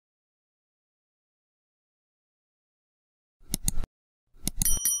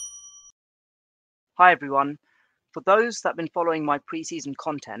Hi everyone. For those that have been following my preseason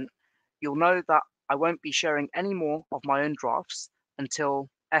content, you'll know that I won't be sharing any more of my own drafts until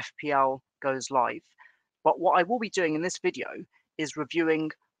FPL goes live. But what I will be doing in this video is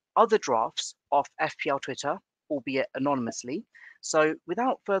reviewing other drafts off FPL Twitter, albeit anonymously. So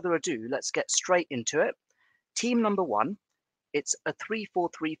without further ado, let's get straight into it. Team number one, it's a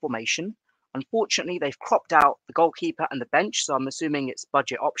 3-4-3 formation. Unfortunately, they've cropped out the goalkeeper and the bench, so I'm assuming it's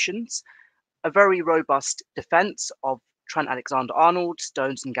budget options. A very robust defence of Trent Alexander-Arnold,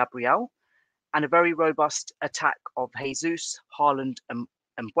 Stones and Gabriel, and a very robust attack of Jesus, Haaland and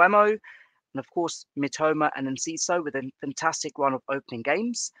Mbeumo, and of course Mitoma and Enciso with a fantastic run of opening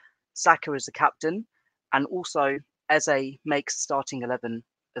games. Saka is the captain, and also Eze makes starting 11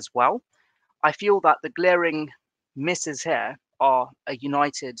 as well. I feel that the glaring misses here are a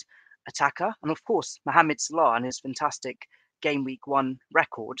United attacker, and of course Mohamed Salah and his fantastic game week 1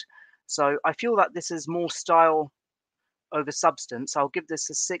 record. So I feel that this is more style over substance. I'll give this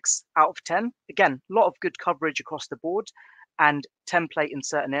a 6 out of 10. Again, a lot of good coverage across the board and template in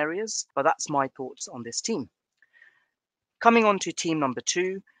certain areas, but that's my thoughts on this team. Coming on to team number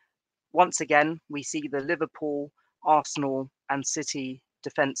 2, once again, we see the Liverpool, Arsenal and City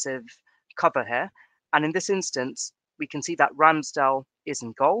defensive cover here. And in this instance, we can see that Ramsdale is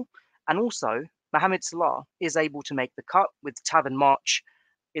in goal. And also, Mohamed Salah is able to make the cut with Taven March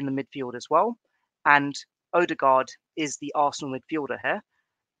in the midfield as well. And Odegaard is the Arsenal midfielder here.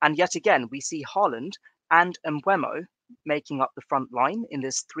 And yet again, we see Haaland and Mbeumo making up the front line in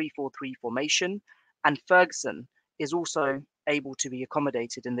this 3-4-3 formation. And Ferguson is also able to be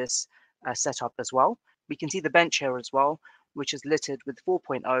accommodated in this setup as well. We can see the bench here as well, which is littered with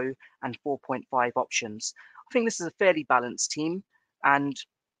 4.0 and 4.5 options. I think this is a fairly balanced team and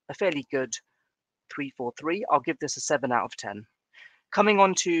a fairly good 3-4-3. I'll give this a 7 out of 10. Coming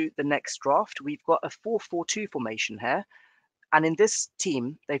on to the next draft, we've got a 4-4-2 formation here. And in this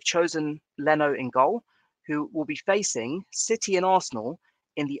team, they've chosen Leno in goal, who will be facing City and Arsenal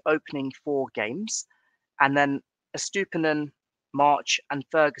in the opening 4 games. And then Estupinan, March and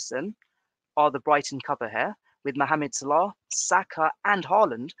Ferguson are the Brighton cover here, with Mohamed Salah, Saka and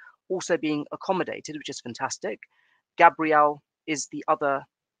Haaland also being accommodated, which is fantastic. Gabriel is the other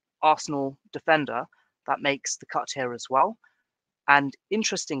Arsenal defender that makes the cut here as well. And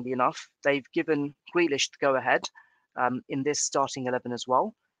interestingly enough, they've given Grealish the go-ahead in this starting 11 as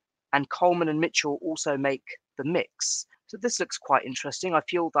well. And Coleman and Mitchell also make the mix. So this looks quite interesting. I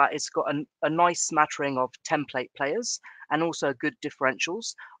feel that it's got a nice smattering of template players and also good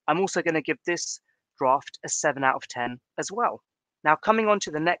differentials. I'm also going to give this draft a 7 out of 10 as well. Now, coming on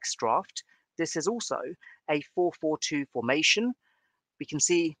to the next draft, this is also a 4-4-2 formation. We can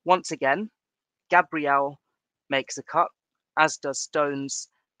see once again, Gabriel makes a cut, as does Stones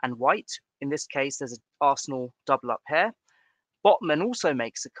and White. In this case, there's an Arsenal double up here. Botman also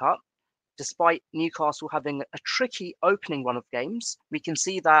makes a cut. Despite Newcastle having a tricky opening run of games, we can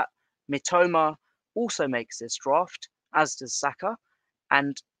see that Mitoma also makes this draft, as does Saka.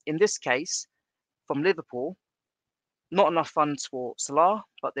 And in this case, from Liverpool, not enough funds for Salah,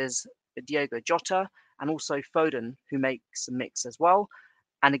 but there's Diego Jota and also Foden, who makes a mix as well.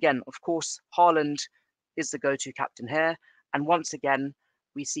 And again, of course, Haaland is the go-to captain here. And once again,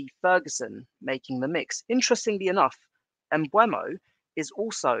 we see Ferguson making the mix. Interestingly enough, Mbeumo is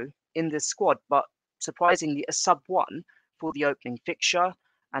also in this squad, but surprisingly a sub-1 for the opening fixture,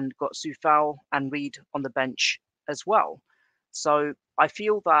 and got Soufal and Reed on the bench as well. So I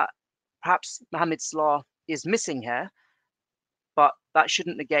feel that perhaps Mohamed Salah is missing here, but that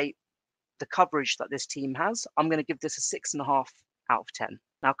shouldn't negate the coverage that this team has. I'm going to give this a 6.5 out of 10.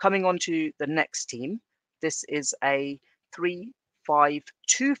 Now, coming on to the next team, this is a 3-5-2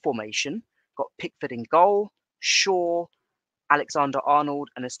 formation. Got Pickford in goal, Shaw, Alexander-Arnold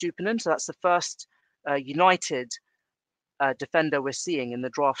and Estupinan. So that's the first United defender we're seeing in the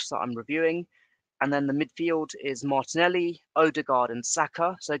drafts that I'm reviewing. And then the midfield is Martinelli, Odegaard and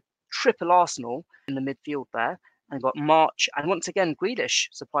Saka. So triple Arsenal in the midfield there. And got March and once again Grealish,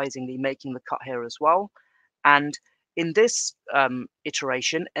 surprisingly, making the cut here as well. And in this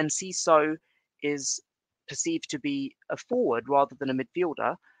iteration, Enciso is perceived to be a forward rather than a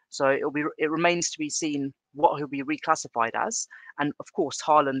midfielder. So it remains to be seen what he'll be reclassified as. And of course,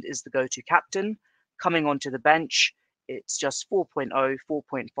 Haaland is the go-to captain. Coming onto the bench, it's just 4.0,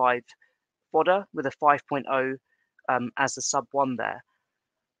 4.5 fodder with a 5.0 as the sub-1 there.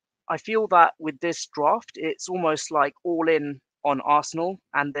 I feel that with this draft, it's almost like all in on Arsenal,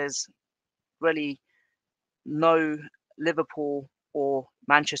 and there's really no Liverpool or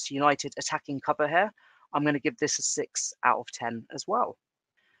Manchester United attacking cover here. I'm going to give this a 6 out of 10 as well.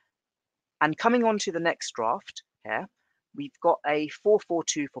 And coming on to the next draft here, we've got a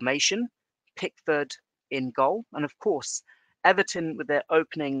 4-4-2 formation, Pickford in goal. And of course, Everton with their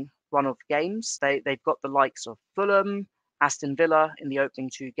opening run of games, they've got the likes of Fulham, Aston Villa in the opening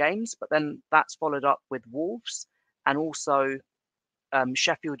 2 games, but then that's followed up with Wolves and also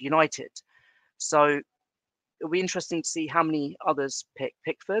Sheffield United. So it'll be interesting to see how many others pick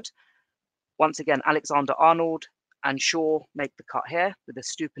Pickford. Once again, Alexander-Arnold and Shaw make the cut here with the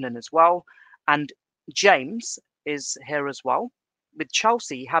Estupiñán as well. And James is here as well, with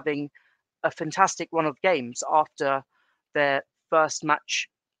Chelsea having a fantastic run of games after their first match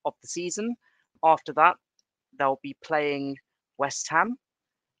of the season. After that, they'll be playing West Ham,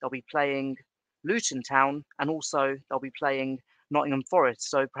 they'll be playing Luton Town, and also they'll be playing Nottingham Forest.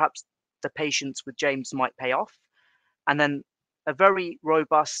 So perhaps the patience with James might pay off. And then a very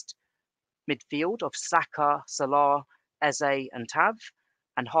robust midfield of Saka, Salah, Eze, and Tav,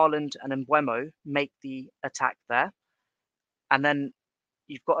 and Haaland and Mbeumo make the attack there. And then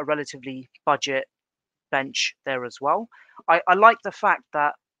you've got a relatively budget bench there as well. I like the fact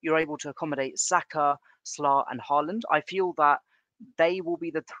that you're able to accommodate Saka, Salah, and Haaland. I feel that they will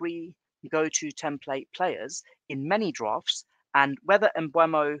be the 3 go-to template players in many drafts, and whether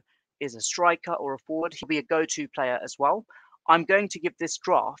Mbeumo is a striker or a forward, he'll be a go-to player as well. I'm going to give this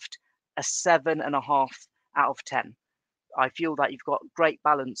draft a 7.5 out of 10. I feel that you've got great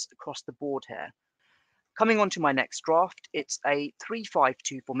balance across the board here. Coming on to my next draft, it's a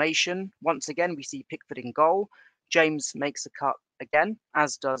 3-5-2 formation. Once again, we see Pickford in goal. James makes a cut again,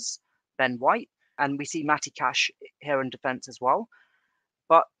 as does Ben White. And we see Matty Cash here in defence as well.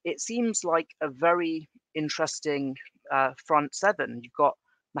 But it seems like a very interesting front 7. You've got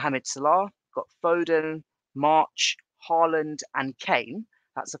Mohamed Salah, got Foden, March, Haaland, and Kane.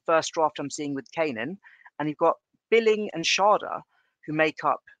 That's the first draft I'm seeing with Kane in. And you've got Billing and Sharda, who make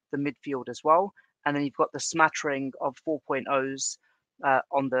up the midfield as well. And then you've got the smattering of 4.0s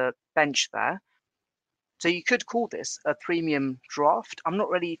on the bench there. So you could call this a premium draft. I'm not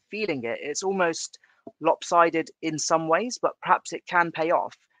really feeling it. It's almost lopsided in some ways, but perhaps it can pay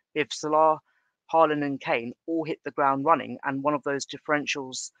off if Salah, Haaland, and Kane all hit the ground running, and one of those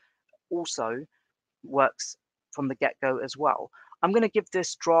differentials also works from the get-go as well. I'm going to give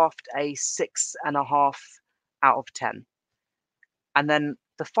this draft a 6.5 out of 10. And then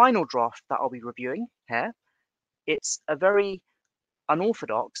the final draft that I'll be reviewing here, it's a very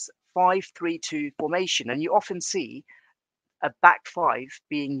unorthodox 5-3-2 formation, and you often see a back 5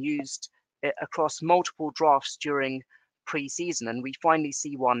 being used across multiple drafts during pre-season, and we finally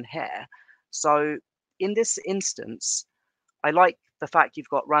see one here. So in this instance, I like the fact you've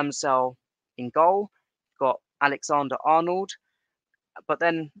got Ramsdale in goal, you've got Alexander-Arnold, but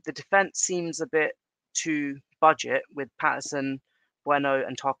then the defense seems a bit too budget with Patterson, Bueno,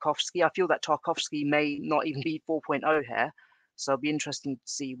 and Tarkowski. I feel that Tarkowski may not even be 4.0 here, so it'll be interesting to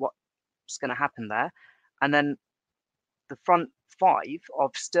see what's going to happen there. And then the front 5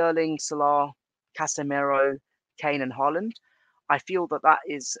 of Sterling, Salah, Casemiro, Kane, and Haaland, I feel that that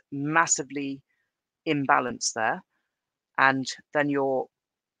is massively imbalanced there. And then your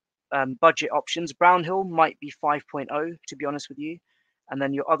budget options, Brownhill might be 5.0, to be honest with you. And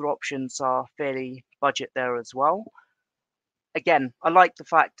then your other options are fairly budget there as well. Again, I like the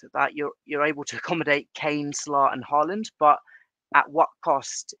fact that you're able to accommodate Kane, Salah, and Haaland, but at what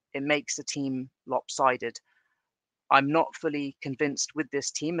cost? It makes the team lopsided. I'm not fully convinced with this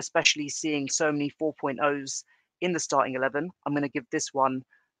team, especially seeing so many 4.0s in the starting 11. I'm going to give this one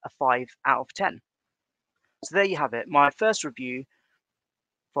a 5 out of 10. So there you have it, my first review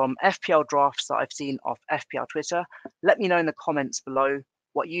from FPL drafts that I've seen off FPL Twitter. Let me know in the comments below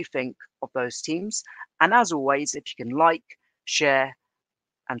what you think of those teams. And as always, if you can like, share,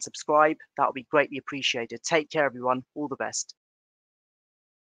 and subscribe, that would be greatly appreciated. Take care, everyone. All the best.